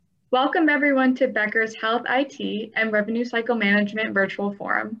Welcome everyone to Becker's Health IT and Revenue Cycle Management Virtual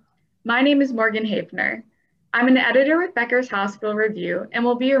Forum. My name is Morgan Hafner. I'm an editor with Becker's Hospital Review and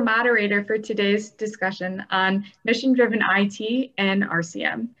will be your moderator for today's discussion on mission-driven IT and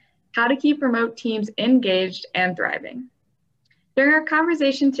RCM, how to keep remote teams engaged and thriving. During our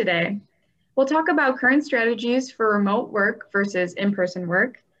conversation today, we'll talk about current strategies for remote work versus in-person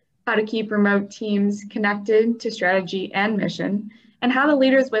work, how to keep remote teams connected to strategy and mission, and how the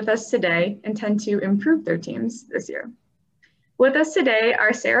leaders with us today intend to improve their teams this year. With us today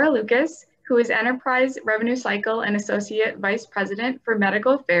are Sarah Lucas, who is Enterprise Revenue Cycle and Associate Vice President for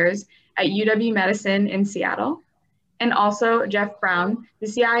Medical Affairs at UW-Medicine in Seattle, and also Jeff Brown, the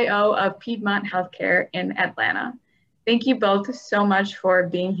CIO of Piedmont Healthcare in Atlanta. Thank you both so much for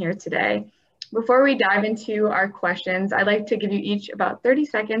being here today. Before we dive into our questions, I'd like to give you each about 30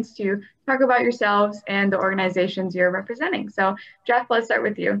 seconds to talk about yourselves and the organizations you're representing. So Jeff, let's start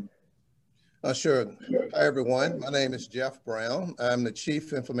with you. Sure. Hi, everyone. My name is Jeff Brown. I'm the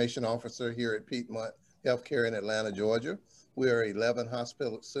Chief Information Officer here at Piedmont Healthcare in Atlanta, Georgia. We are an 11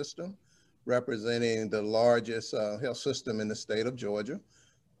 hospital system representing the largest health system in the state of Georgia.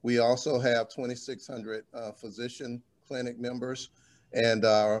 We also have 2,600 physician clinic members and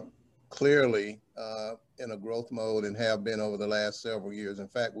are clearly in a growth mode and have been over the last several years. In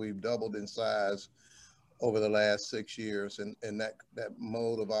fact, we've doubled in size over the last 6 years, and that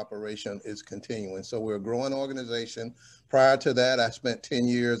mode of operation is continuing. So we're a growing organization. Prior to that, I spent 10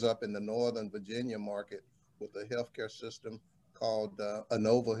 years up in the Northern Virginia market with a healthcare system called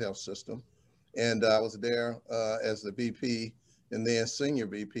Inova Health System. And I was there as the VP and then Senior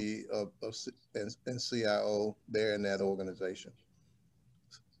VP and CIO there in that organization.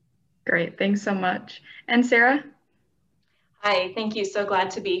 Great, thanks so much. And Sarah? Hi, thank you. So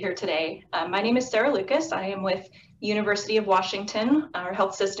glad to be here today. My name is Sarah Lucas. I am with University of Washington. Our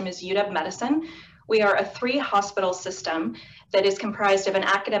health system is UW-Medicine. We are a 3-hospital system that is comprised of an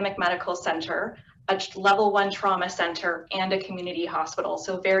academic medical center, a level 1 trauma center, and a community hospital.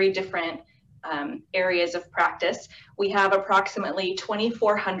 So very different areas of practice. We have approximately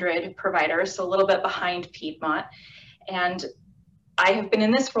 2,400 providers, so a little bit behind Piedmont. And I have been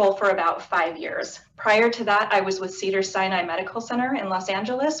in this role for about 5 years. Prior to that, I was with Cedars-Sinai Medical Center in Los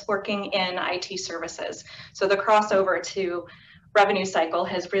Angeles, working in IT services. So the crossover to revenue cycle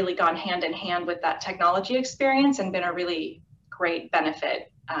has really gone hand in hand with that technology experience and been a really great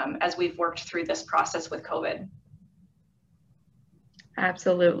benefit as we've worked through this process with COVID.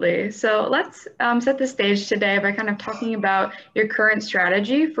 Absolutely. So let's set the stage today by kind of talking about your current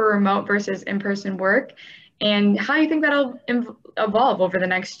strategy for remote versus in-person work and how you think that'll evolve over the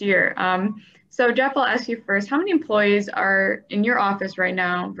next year. So Jeff, I'll ask you first, how many employees are in your office right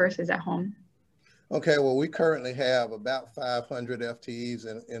now versus at home? Okay, well, we currently have about 500 FTEs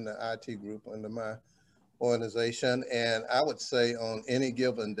in the IT group under my organization. And I would say on any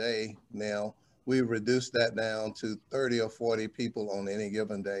given day now, we've reduced that down to 30 or 40 people on any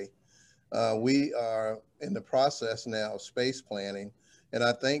given day. We are in the process now of space planning. And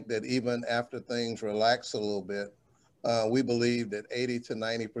I think that even after things relax a little bit, we believe that 80 to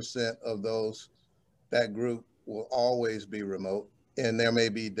 90% of that group will always be remote. And there may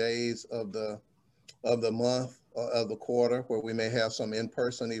be days of the month or of the quarter where we may have some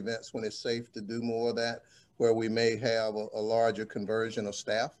in-person events when it's safe to do more of that, where we may have a larger conversion of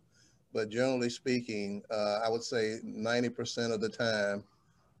staff. But generally speaking, I would say 90% of the time,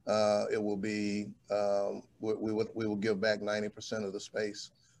 it will be, we will give back 90% of the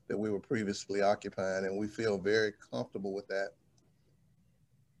space that we were previously occupying, and we feel very comfortable with that.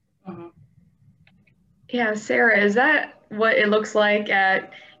 Mm-hmm. Yeah, Sarah, is that what it looks like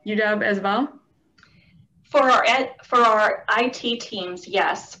at UW as well? For our IT teams,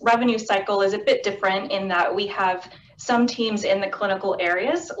 yes. Revenue cycle is a bit different in that we have some teams in the clinical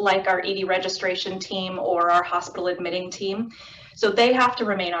areas, like our ED registration team or our hospital admitting team. So they have to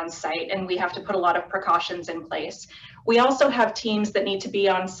remain on site and we have to put a lot of precautions in place. We also have teams that need to be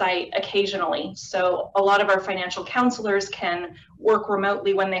on site occasionally. So a lot of our financial counselors can work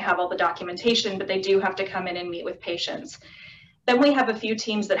remotely when they have all the documentation, but they do have to come in and meet with patients. Then we have a few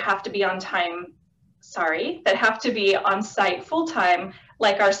teams that have to be on site full-time,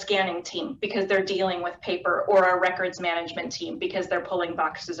 like our scanning team, because they're dealing with paper, or our records management team, because they're pulling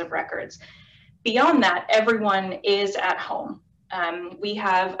boxes of records. Beyond that, everyone is at home. We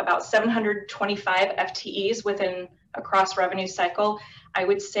have about 725 FTEs across revenue cycle. I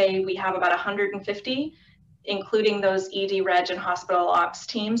would say we have about 150, including those ED reg and hospital ops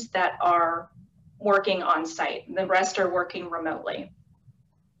teams that are working on site. The rest are working remotely.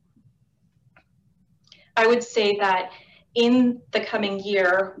 I would say that in the coming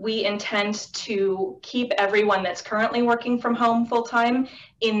year, we intend to keep everyone that's currently working from home full-time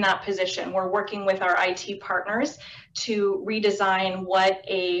in that position. We're working with our IT partners to redesign what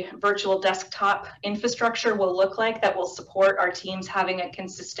a virtual desktop infrastructure will look like that will support our teams having a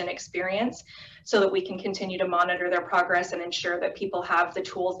consistent experience so that we can continue to monitor their progress and ensure that people have the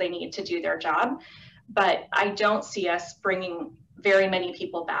tools they need to do their job. But I don't see us bringing very many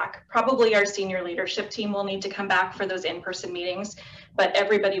people back. Probably our senior leadership team will need to come back for those in-person meetings, but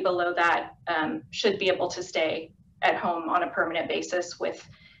everybody below that should be able to stay at home on a permanent basis with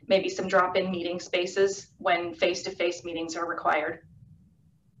maybe some drop-in meeting spaces when face-to-face meetings are required.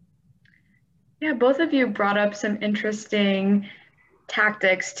 Yeah, both of you brought up some interesting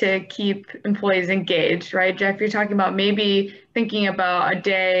tactics to keep employees engaged, right? Jeff, you're talking about maybe thinking about a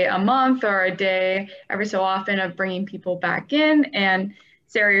day a month or a day every so often of bringing people back in. And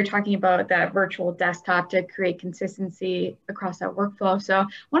Sarah, you're talking about that virtual desktop to create consistency across that workflow. So I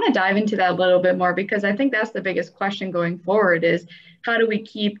want to dive into that a little bit more because I think that's the biggest question going forward is how do we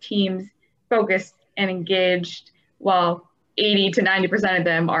keep teams focused and engaged while 80 to 90% of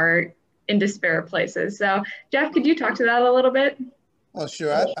them are in disparate places. So Jeff, could you talk to that a little bit? Well,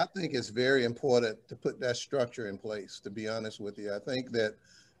 sure. I think it's very important to put that structure in place, to be honest with you. I think that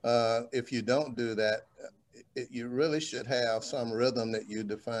if you don't do that, you really should have some rhythm that you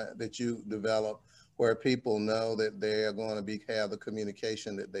develop where people know that they are going to have the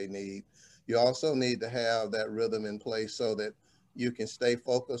communication that they need. You also need to have that rhythm in place so that you can stay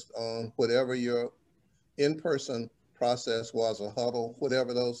focused on whatever your in-person process was, a huddle,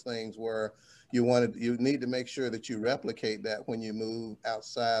 whatever those things were. You need to make sure that you replicate that when you move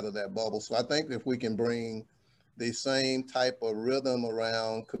outside of that bubble. So I think if we can bring the same type of rhythm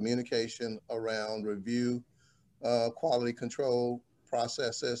around communication, around review, quality control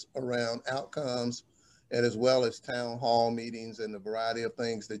processes, around outcomes, and as well as town hall meetings and the variety of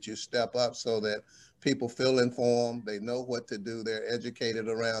things that you step up so that people feel informed, they know what to do, they're educated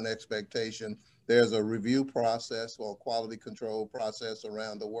around expectation. There's a review process or quality control process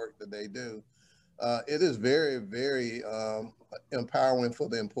around the work that they do. It is very, very empowering for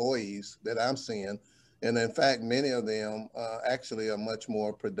the employees that I'm seeing. And in fact, many of them actually are much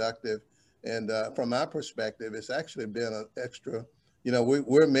more productive. And from my perspective, it's actually been an extra,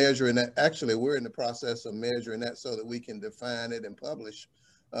 we're measuring that. Actually, we're in the process of measuring that so that we can define it and publish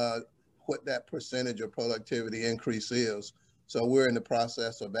what that percentage of productivity increase is. So we're in the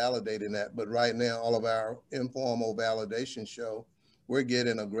process of validating that. But right now, all of our informal validations show we're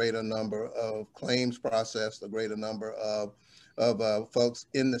getting a greater number of claims processed, a greater number of folks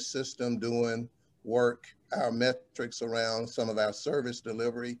in the system doing work. Our metrics around some of our service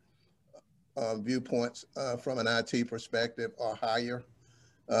delivery viewpoints from an IT perspective are higher.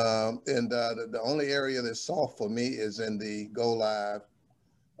 The only area that's soft for me is in the go live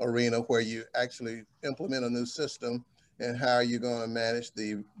arena where you actually implement a new system and how you're going to manage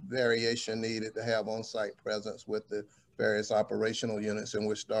the variation needed to have on-site presence with the various operational units, and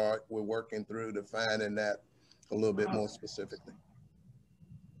we're working through defining that a little bit more specifically.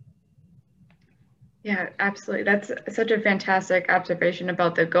 Yeah, absolutely. That's such a fantastic observation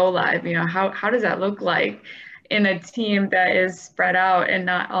about the go live. How does that look like in a team that is spread out and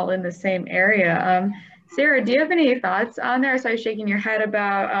not all in the same area? Sarah, do you have any thoughts on there? So I was shaking your head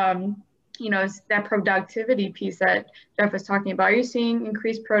about that productivity piece that Jeff was talking about. Are you seeing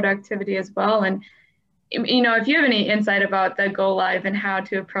increased productivity as well? And if you have any insight about the go live and how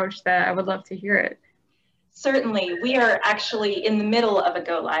to approach that, I would love to hear it. Certainly. We are actually in the middle of a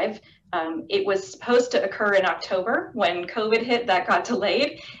go live. It was supposed to occur in October. When COVID hit, that got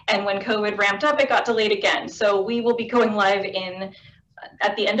delayed. And when COVID ramped up, it got delayed again. So we will be going live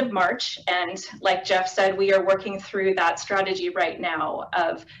at the end of March. And like Jeff said, we are working through that strategy right now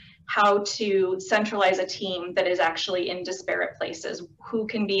of how to centralize a team that is actually in disparate places, who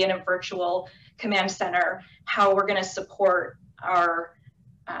can be in a virtual command center, how we're going to support our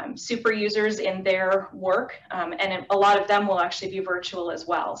super users in their work. And a lot of them will actually be virtual as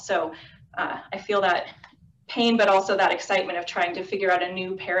well. So I feel that pain, but also that excitement of trying to figure out a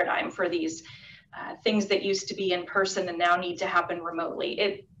new paradigm for these things that used to be in person and now need to happen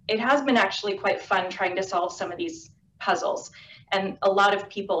remotely. It has been actually quite fun trying to solve some of these puzzles. And a lot of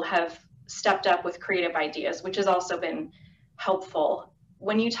people have stepped up with creative ideas, which has also been helpful.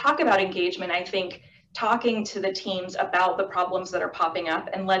 When you talk about engagement, I think talking to the teams about the problems that are popping up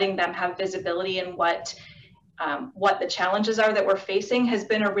and letting them have visibility in what the challenges are that we're facing has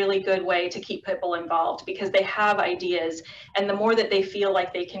been a really good way to keep people involved because they have ideas. And the more that they feel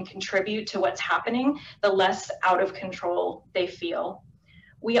like they can contribute to what's happening, the less out of control they feel.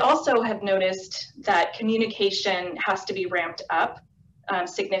 We also have noticed that communication has to be ramped up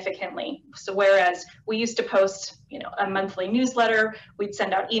significantly. So whereas we used to post, a monthly newsletter, we'd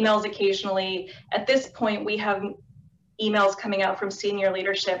send out emails occasionally. At this point, we have emails coming out from senior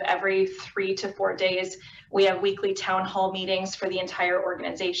leadership every 3 to 4 days. We have weekly town hall meetings for the entire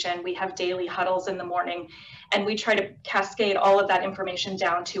organization. We have daily huddles in the morning, and we try to cascade all of that information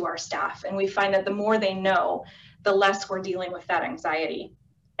down to our staff. And we find that the more they know, the less we're dealing with that anxiety.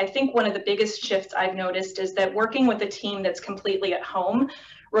 I think one of the biggest shifts I've noticed is that working with a team that's completely at home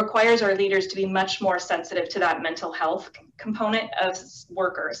requires our leaders to be much more sensitive to that mental health component of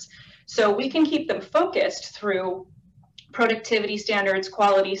workers. So we can keep them focused through productivity standards,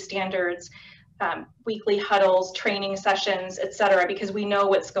 quality standards, weekly huddles, training sessions, et cetera, because we know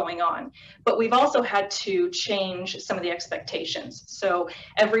what's going on. But we've also had to change some of the expectations. So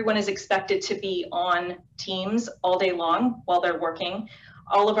everyone is expected to be on Teams all day long while they're working.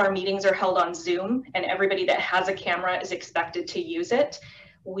 All of our meetings are held on Zoom, and everybody that has a camera is expected to use it.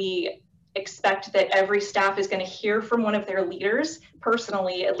 We expect that every staff is going to hear from one of their leaders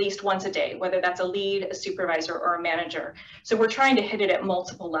personally at least once a day, whether that's a lead, a supervisor, or a manager. So we're trying to hit it at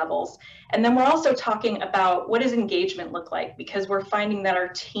multiple levels. And then we're also talking about what does engagement look like, because we're finding that our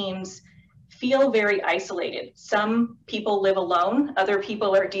teams feel very isolated. Some people live alone, other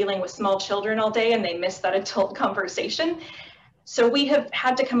people are dealing with small children all day and they miss that adult conversation. So we have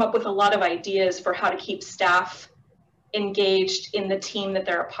had to come up with a lot of ideas for how to keep staff engaged in the team that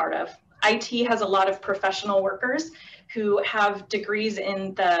they're a part of. IT has a lot of professional workers who have degrees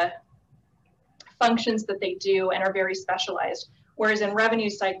in the functions that they do and are very specialized. Whereas in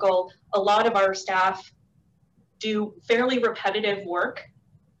revenue cycle, a lot of our staff do fairly repetitive work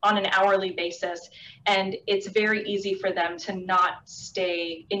on an hourly basis, and it's very easy for them to not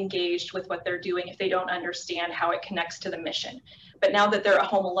stay engaged with what they're doing if they don't understand how it connects to the mission. But now that they're at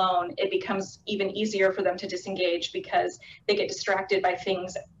home alone, it becomes even easier for them to disengage because they get distracted by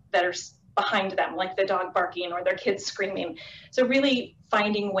things that are behind them, like the dog barking or their kids screaming. So really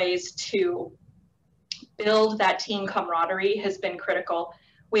finding ways to build that team camaraderie has been critical.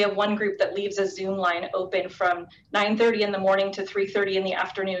 We have one group that leaves a Zoom line open from 9:30 in the morning to 3:30 in the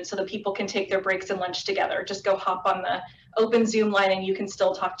afternoon so that people can take their breaks and lunch together. Just go hop on the open Zoom line and you can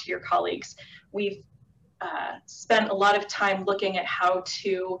still talk to your colleagues. We've spent a lot of time looking at how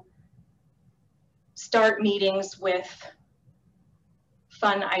to start meetings with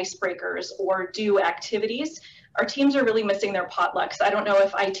fun icebreakers or do activities. Our teams are really missing their potlucks. I don't know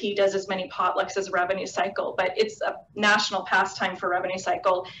if IT does as many potlucks as Revenue Cycle, but it's a national pastime for Revenue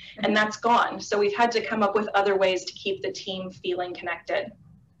Cycle, and that's gone. So we've had to come up with other ways to keep the team feeling connected.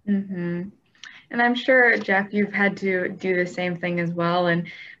 Mm-hmm. And I'm sure, Jeff, you've had to do the same thing as well. And I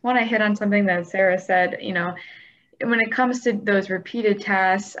want to hit on something that Sarah said, when it comes to those repeated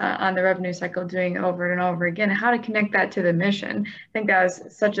tasks on the revenue cycle, doing over and over again, how to connect that to the mission. I think that was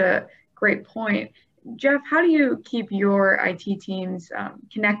such a great point. Jeff, how do you keep your IT teams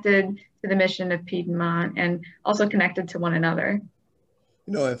connected to the mission of Piedmont and also connected to one another?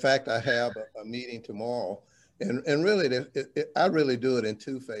 In fact, I have a meeting tomorrow. And really, I really do it in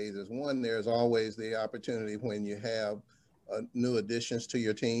two phases. One, there's always the opportunity when you have new additions to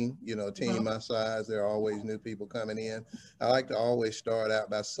your team, team my size, there are always new people coming in. I like to always start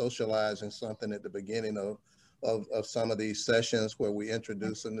out by socializing something at the beginning of some of these sessions where we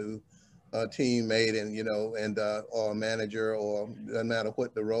introduce a new teammate and or a manager, or no matter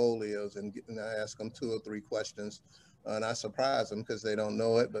what the role is, and I ask them 2 or 3 questions. And I surprise them because they don't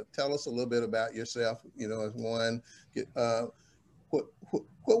know it, but tell us a little bit about yourself, as one.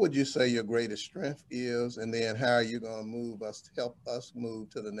 What would you say your greatest strength is? And then how are you going to help us move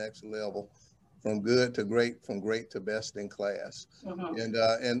to the next level from good to great, from great to best in class? And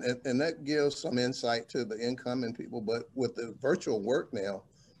that gives some insight to the incoming people. But with the virtual work now,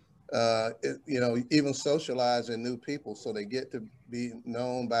 even socializing new people so they get to be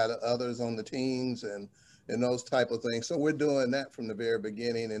known by the others on the teams and those type of things. So we're doing that from the very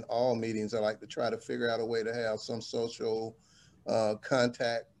beginning. In all meetings, I like to try to figure out a way to have some social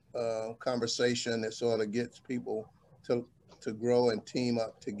contact conversation that sort of gets people to grow and team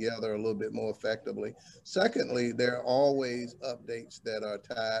up together a little bit more effectively. Secondly, there are always updates that are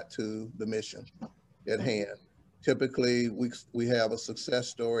tied to the mission at hand. Typically, we have a success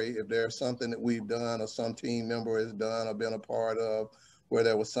story. If there's something that we've done or some team member has done or been a part of where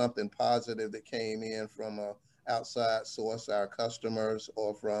there was something positive that came in from an outside source, our customers,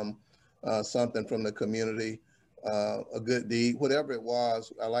 or from something from the community, a good deed, whatever it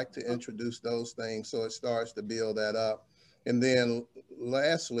was, I like to introduce those things so it starts to build that up. And then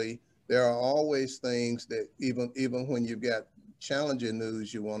lastly, there are always things that even when you've got challenging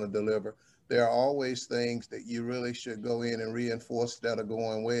news you want to deliver, there are always things that you really should go in and reinforce that are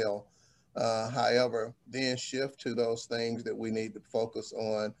going well. However, then shift to those things that we need to focus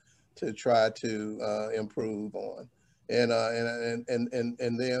on to try to improve on. And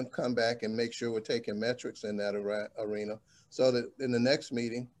then come back and make sure we're taking metrics in that arena so that in the next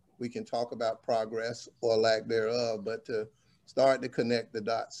meeting, we can talk about progress or lack thereof, but to start to connect the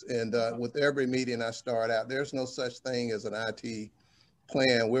dots. And with every meeting I start out, there's no such thing as an IT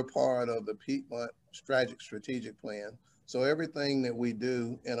plan. We're part of the Piedmont strategic plan. So everything that we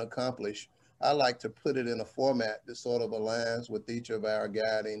do and accomplish, I like to put it in a format that sort of aligns with each of our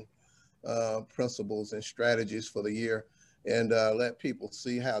guiding principles and strategies for the year, and let people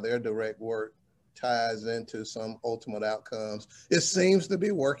see how their direct work ties into some ultimate outcomes. It seems to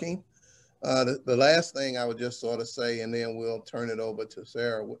be working. The last thing I would just sort of say, and then we'll turn it over to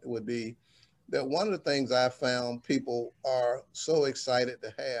Sarah, would be that one of the things I found people are so excited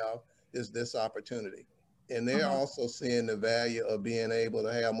to have is this opportunity. And they're also seeing the value of being able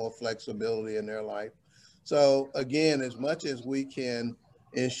to have more flexibility in their life. So again, as much as we can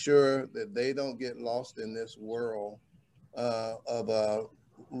ensure that they don't get lost in this world of a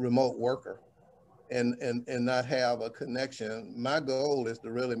remote worker and not have a connection, my goal is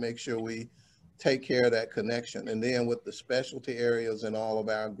to really make sure we take care of that connection. And then with the specialty areas in all of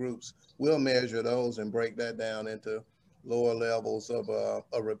our groups, we'll measure those and break that down into lower levels of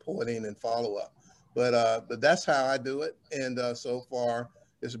reporting and follow-up. But that's how I do it. And so far,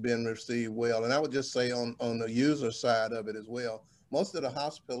 it's been received well. And I would just say on the user side of it as well, most of the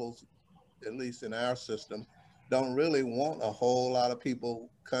hospitals, at least in our system, don't really want a whole lot of people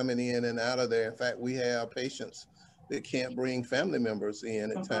coming in and out of there. In fact, we have patients that can't bring family members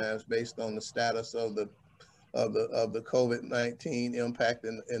in at times based on the status of the COVID-19 impact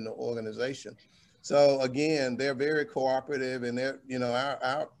in the organization. So again, they're very cooperative, and they're, you know,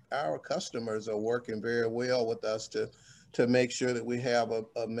 our customers are working very well with us to make sure that we have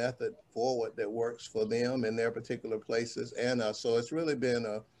a method forward that works for them in their particular places and us. So it's really been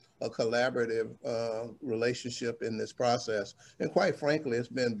a collaborative relationship in this process. And quite frankly, it's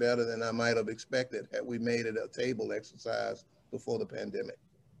been better than I might have expected had we made it a table exercise before the pandemic.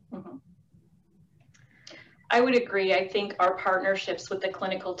 I would agree. I think our partnerships with the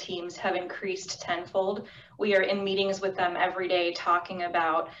clinical teams have increased tenfold. We are in meetings with them every day talking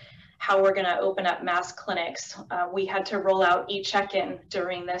about how we're going to open up mass clinics. We had to roll out e-check-in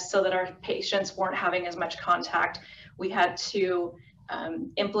during this so that our patients weren't having as much contact. We had to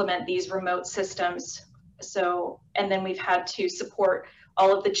implement these remote systems. And then we've had to support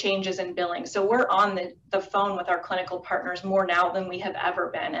all of the changes in billing. So we're on the phone with our clinical partners more now than we have ever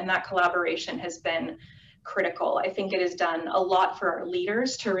been. And that collaboration has been critical. I think it has done a lot for our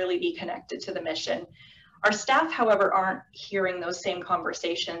leaders to really be connected to the mission. Our staff, however, aren't hearing those same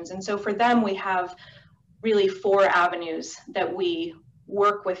conversations. And so for them, we have really 4 avenues that we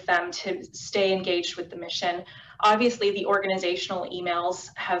work with them to stay engaged with the mission. Obviously, the organizational emails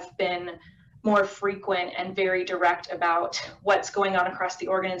have been more frequent and very direct about what's going on across the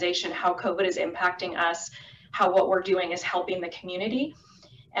organization, how COVID is impacting us, how what we're doing is helping the community.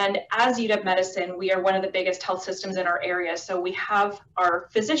 And as UW Medicine, we are one of the biggest health systems in our area. So we have our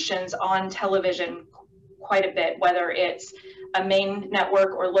physicians on television quite a bit, whether it's a main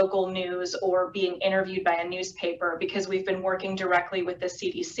network or local news or being interviewed by a newspaper, because we've been working directly with the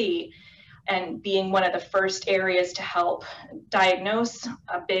CDC and being one of the first areas to help diagnose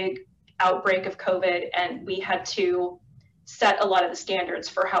a big outbreak of COVID. And we had to set a lot of the standards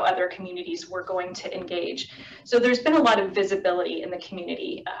for how other communities were going to engage. So there's been a lot of visibility in the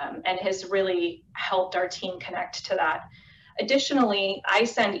community and has really helped our team connect to that. Additionally, I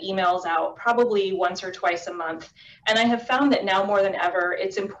send emails out probably once or twice a month, and I have found that now more than ever,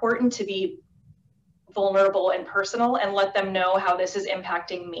 it's important to be vulnerable and personal and let them know how this is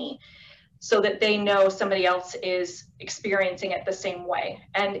impacting me, so that they know somebody else is experiencing it the same way.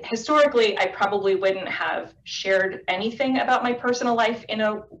 And historically, I probably wouldn't have shared anything about my personal life in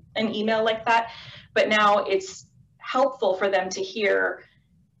an email like that, but now it's helpful for them to hear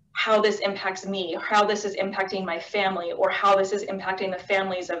how this impacts me, how this is impacting my family, or how this is impacting the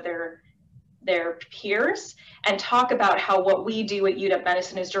families of their peers, and talk about how what we do at UW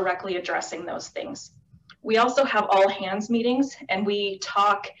Medicine is directly addressing those things. We also have all hands meetings, and we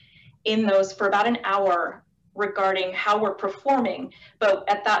talk in those for about an hour regarding how we're performing, but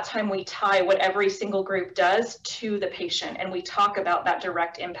at that time we tie what every single group does to the patient, and we talk about that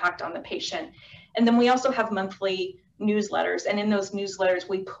direct impact on the patient. And then we also have monthly newsletters, and in those newsletters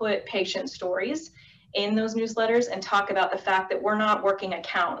we put patient stories in those newsletters and talk about the fact that we're not working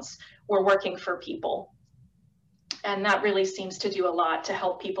accounts, we're working for people. And that really seems to do a lot to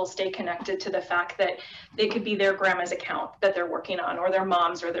help people stay connected to the fact that they could be their grandma's account that they're working on, or their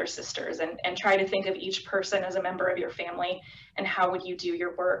mom's or their sister's, and try to think of each person as a member of your family, and how would you do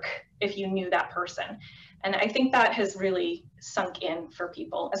your work if you knew that person. And I think that has really sunk in for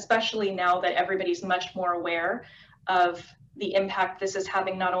people, especially now that everybody's much more aware of the impact this is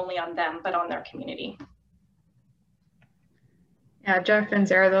having not only on them, but on their community. Yeah, Jeff and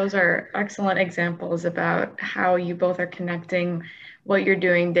Sarah, those are excellent examples about how you both are connecting what you're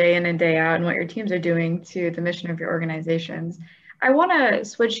doing day in and day out and what your teams are doing to the mission of your organizations. I want to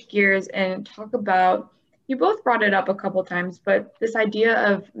switch gears and talk about, you both brought it up a couple times, but this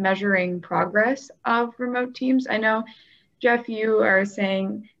idea of measuring progress of remote teams. I know, Jeff, you are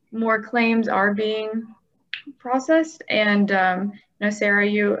saying more claims are being processed, and Sarah,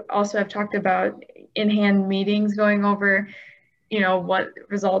 you also have talked about in-hand meetings going over what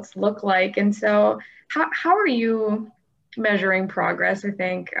results look like. And so how are you measuring progress? I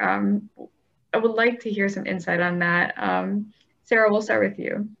think I would like to hear some insight on that. Sarah, we'll start with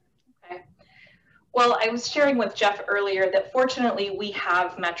you. Okay. Well, I was sharing with Jeff earlier that fortunately we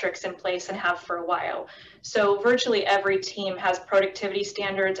have metrics in place and have for a while. So virtually every team has productivity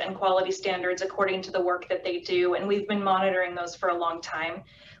standards and quality standards according to the work that they do, and we've been monitoring those for a long time.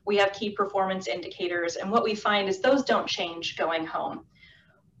 We have key performance indicators, and what we find is those don't change going home.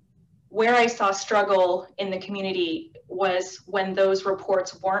 Where I saw struggle in the community was when those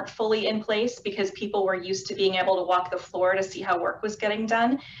reports weren't fully in place, because people were used to being able to walk the floor to see how work was getting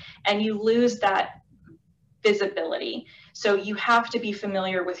done, and you lose that visibility. So you have to be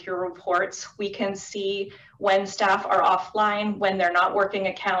familiar with your reports. We can see when staff are offline, when they're not working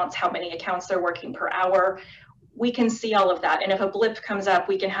accounts, how many accounts they're working per hour. We can see all of that. And if a blip comes up,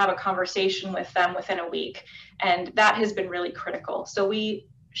 we can have a conversation with them within a week. And that has been really critical. So we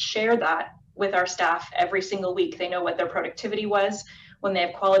share that with our staff every single week. They know what their productivity was. When they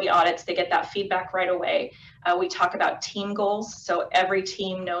have quality audits, they get that feedback right away. We talk about team goals. So every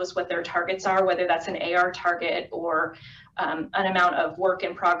team knows what their targets are, whether that's an AR target or an amount of work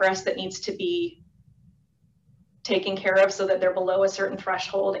in progress that needs to be taken care of so that they're below a certain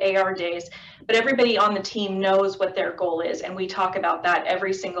threshold, AR days. But everybody on the team knows what their goal is. And we talk about that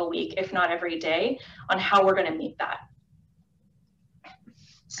every single week, if not every day, on how we're going to meet that.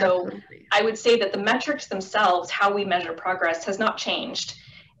 So absolutely. I would say that the metrics themselves, how we measure progress, has not changed.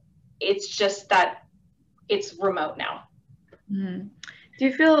 It's just that it's remote now. Mm-hmm. Do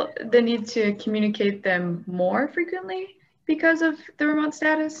you feel the need to communicate them more frequently because of the remote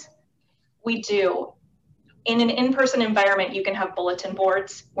status? We do. In an in-person environment, you can have bulletin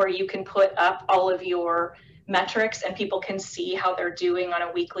boards where you can put up all of your metrics and people can see how they're doing on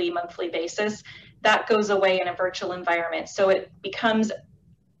a weekly, monthly basis. That goes away in a virtual environment. So it becomes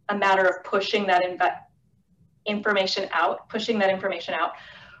a matter of pushing that information out,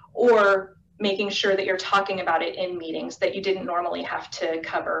 or making sure that you're talking about it in meetings that you didn't normally have to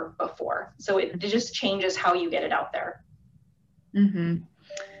cover before. So it just changes how you get it out there. Mm-hmm.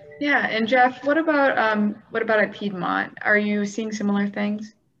 Yeah, and Jeff, what about at Piedmont? Are you seeing similar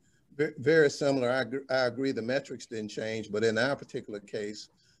things? Very similar. I agree the metrics didn't change, but in our particular case,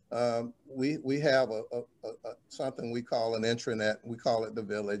 we have something we call an intranet. We call it the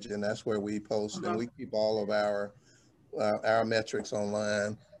Village, and that's where we post and we keep all of our metrics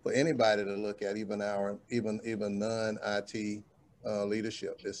online for anybody to look at, even non-IT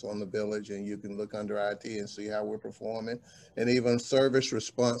leadership. It's on the Village, and you can look under IT and see how we're performing, and even service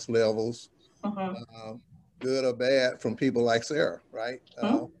response levels, good or bad, from people like Sarah, right?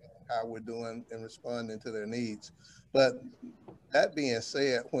 How we're doing and responding to their needs. But that being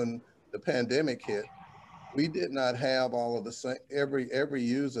said, when the pandemic hit, we did not have all of the every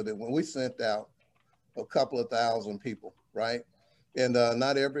user that when we sent out a couple of thousand people, right? And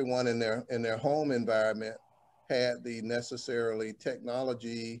not everyone in their home environment had the necessarily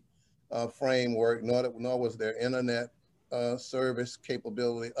technology framework, nor was their internet service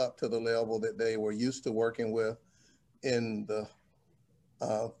capability up to the level that they were used to working with in the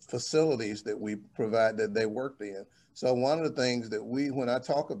facilities that we provide that they worked in. So one of the things that when I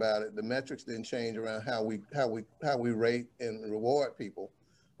talk about it, the metrics didn't change around how we rate and reward people,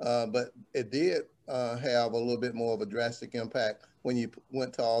 but it did have a little bit more of a drastic impact when you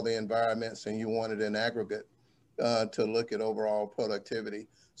went to all the environments and you wanted an aggregate to look at overall productivity.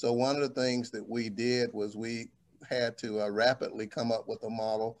 So one of the things that we did was we had to rapidly come up with a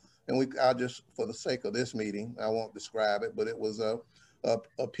model, and I'll just, for the sake of this meeting, I won't describe it, but it was a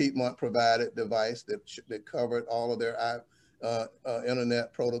Piedmont provided device that covered all of their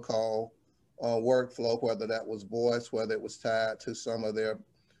internet protocol workflow, whether that was voice, whether it was tied to some of their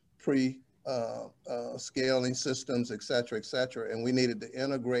scaling systems, et cetera, and we needed to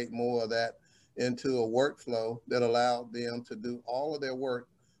integrate more of that into a workflow that allowed them to do all of their work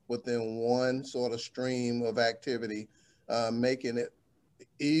within one sort of stream of activity, making it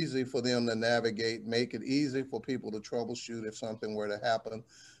easy for them to navigate, make it easy for people to troubleshoot if something were to happen.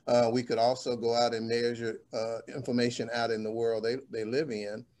 We could also go out and measure information out in the world they live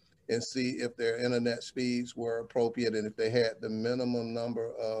in and see if their internet speeds were appropriate and if they had the minimum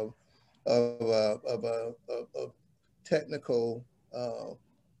number of technical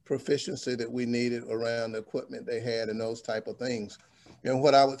proficiency that we needed around the equipment they had and those type of things. And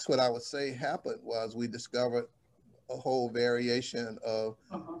what I would say happened was we discovered a whole variation of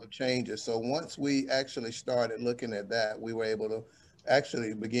changes. So once we actually started looking at that, we were able to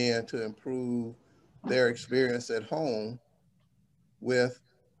actually begin to improve their experience at home with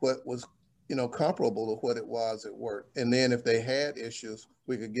what was, comparable to what it was at work. And then if they had issues,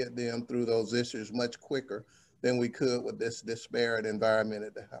 we could get them through those issues much quicker than we could with this disparate environment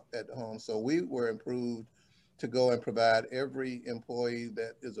at the home. So we were improved to go and provide every employee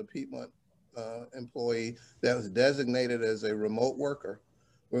that is a Piedmont employee that was designated as a remote worker.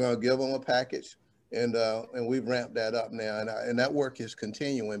 We're going to give them a package, and we've ramped that up now, and that work is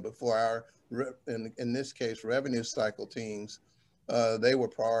continuing. But for our, in this case, revenue cycle teams, they were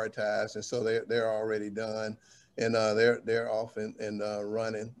prioritized, and so they're already done, and they're off and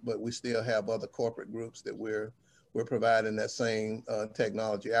running. But we still have other corporate groups that we're providing that same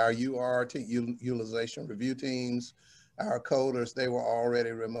technology. Our UR utilization review teams, our coders, they were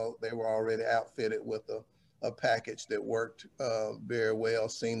already remote. They were already outfitted with a package that worked very well,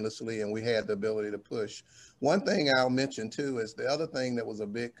 seamlessly, and we had the ability to push. One thing I'll mention too is the other thing that was a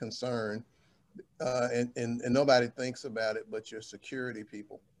big concern, and nobody thinks about it, but your security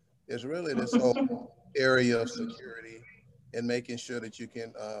people. Is really this whole area of security and making sure that you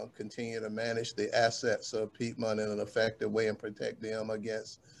can continue to manage the assets of Piedmont in an effective way and protect them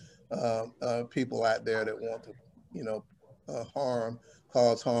against people out there that want to,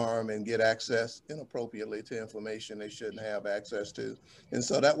 cause harm and get access inappropriately to information they shouldn't have access to. And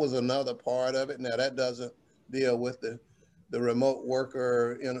so that was another part of it. Now that doesn't deal with the remote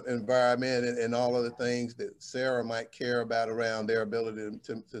worker environment and all of the things that Sarah might care about around their ability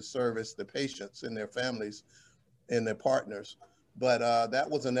to service the patients and their families and their partners. But that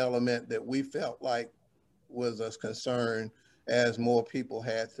was an element that we felt like was a concern as more people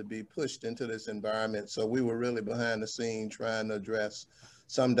had to be pushed into this environment. So we were really behind the scene trying to address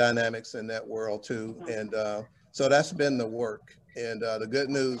some dynamics in that world too. And so that's been the work. And the good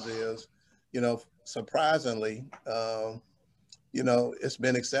news is, surprisingly, it's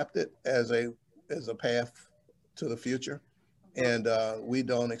been accepted as a path to the future. And we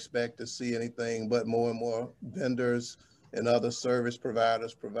don't expect to see anything but more and more vendors and other service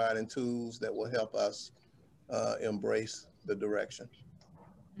providers providing tools that will help us embrace the direction.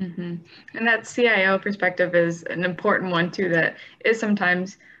 Mm-hmm. And that CIO perspective is an important one too, that is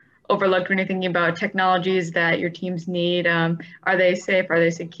sometimes overlooked when you're thinking about technologies that your teams need. Are they safe? Are they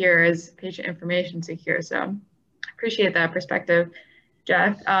secure? Is patient information secure? So I appreciate that perspective,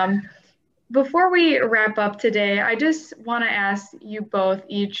 Jeff. Before we wrap up today, I just want to ask you both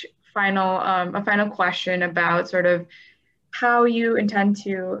each a final question about sort of how you intend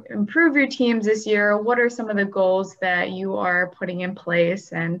to improve your teams this year. What are some of the goals that you are putting in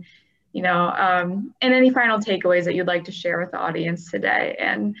place, and and any final takeaways that you'd like to share with the audience today?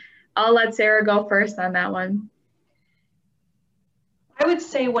 And I'll let Sarah go first on that one. I would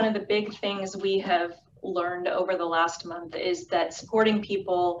say one of the big things we have learned over the last month is that supporting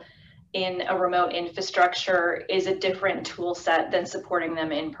people in a remote infrastructure is a different tool set than supporting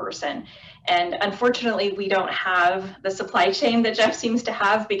them in person. And unfortunately, we don't have the supply chain that Jeff seems to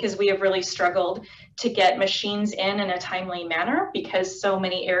have, because we have really struggled to get machines in a timely manner, because so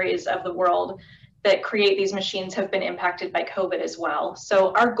many areas of the world that create these machines have been impacted by COVID as well.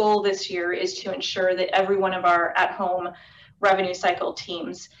 So our goal this year is to ensure that every one of our at-home revenue cycle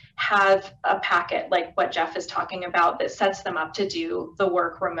teams have a packet like what Jeff is talking about that sets them up to do the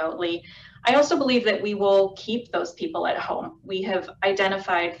work remotely. I also believe that we will keep those people at home. We have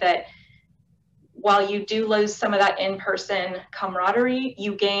identified that while you do lose some of that in-person camaraderie,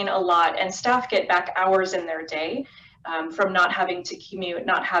 you gain a lot, and staff get back hours in their day from not having to commute,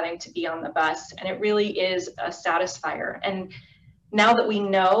 not having to be on the bus, and it really is a satisfier. And now that we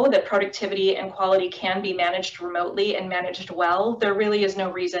know that productivity and quality can be managed remotely and managed well, there really is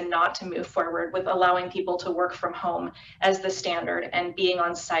no reason not to move forward with allowing people to work from home as the standard, and being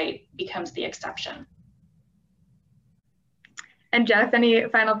on site becomes the exception. And Jeff, any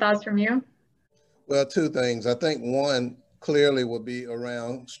final thoughts from you? Well, two things. I think one, clearly will be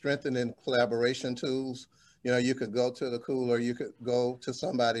around strengthening collaboration tools. You know, you could go to the cooler, you could go to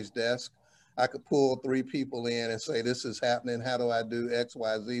somebody's desk. I could pull 3 people in and say, this is happening. How do I do X,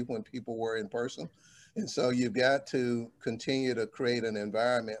 Y, Z when people were in person? And so you've got to continue to create an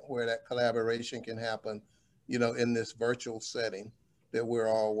environment where that collaboration can happen, you know, in this virtual setting that we're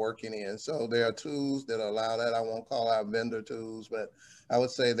all working in. So there are tools that allow that. I won't call out vendor tools, but I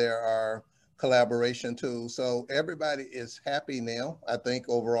would say there are collaboration tools. So everybody is happy now, I think,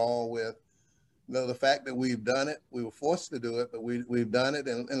 overall with the fact that we've done it. We were forced to do it, but we've done it,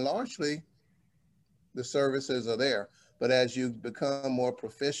 and largely the services are there. But as you become more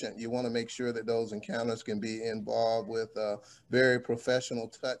proficient, you want to make sure that those encounters can be involved with very professional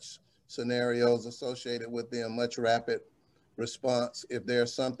touch scenarios associated with them, much rapid response. If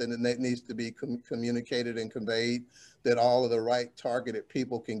there's something that needs to be communicated and conveyed, that all of the right targeted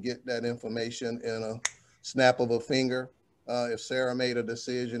people can get that information in a snap of a finger. If Sarah made a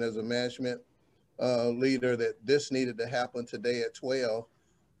decision as a management leader that this needed to happen today at 12,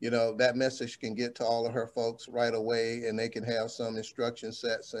 you know, that message can get to all of her folks right away, and they can have some instruction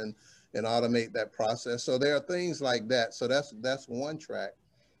sets and automate that process. So there are things like that. So that's one track.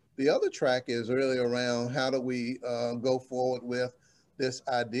 The other track is really around how do we go forward with this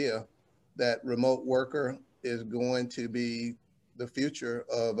idea that remote worker is going to be the future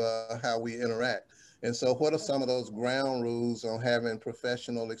of how we interact. And so what are some of those ground rules on having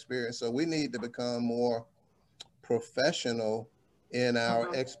professional experience? So we need to become more professional in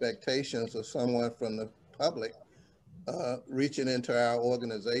our expectations of someone from the public reaching into our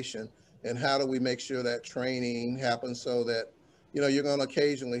organization. And how do we make sure that training happens so that, you know, you're going to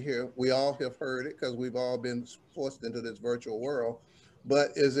occasionally hear, we all have heard it because we've all been forced into this virtual world, but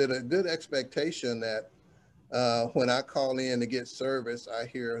is it a good expectation that when I call in to get service, I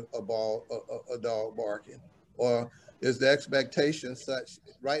hear a dog barking? Or is the expectation such,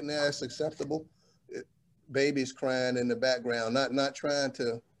 right now it's acceptable, babies crying in the background, not trying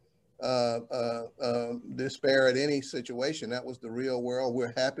to disparage any situation. That was the real world.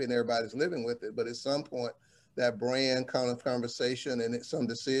 We're happy and everybody's living with it, but at some point, that brand kind of conversation and some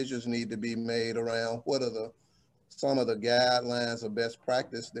decisions need to be made around what are some of the guidelines of best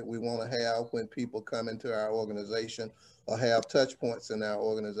practice that we want to have when people come into our organization or have touch points in our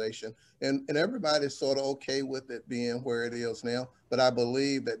organization. And everybody's sort of okay with it being where it is now, but I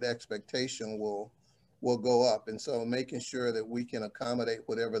believe that the expectation will go up. And so making sure that we can accommodate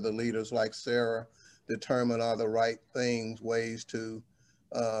whatever the leaders like Sarah determine are the right things, ways to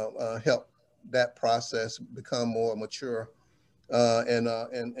help that process become more mature and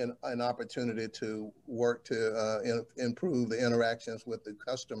an opportunity to work to improve the interactions with the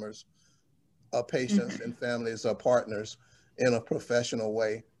customers, patients and families or partners in a professional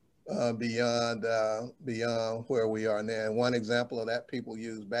way beyond where we are now. And one example of that, people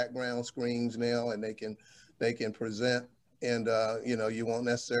use background screens now, and they can present, and you know, you won't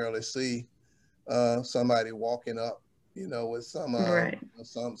necessarily see somebody walking up, you know, with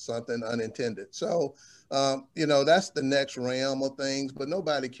something unintended. So, you know, that's the next realm of things, but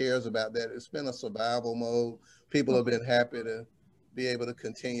nobody cares about that. It's been a survival mode. People have been happy to be able to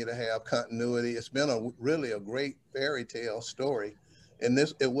continue to have continuity. It's been really a great fairy tale story. And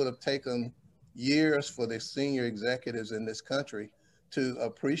it would have taken years for the senior executives in this country to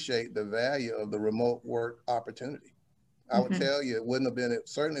appreciate the value of the remote work opportunity. I would tell you, it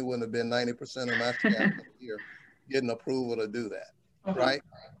certainly wouldn't have been 90% of my staff here getting approval to do that, right?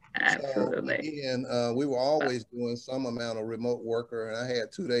 Absolutely. So again, we were always doing some amount of remote worker, and I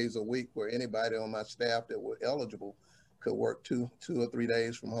had 2 days a week where anybody on my staff that were eligible could work two or 3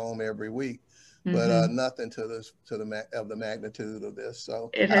 days from home every week. But nothing to the magnitude of this.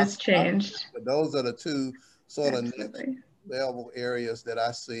 So it has changed. But those are the two sort of next level areas that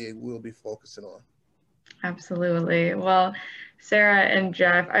I see we'll be focusing on. Absolutely. Well, Sarah and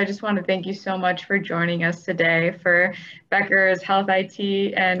Jeff, I just want to thank you so much for joining us today for Becker's Health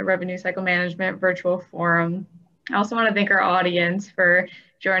IT and Revenue Cycle Management Virtual Forum. I also want to thank our audience for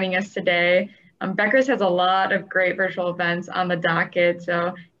joining us today. Becker's has a lot of great virtual events on the docket,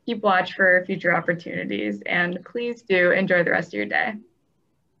 so keep watch for future opportunities, and please do enjoy the rest of your day.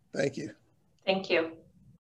 Thank you. Thank you.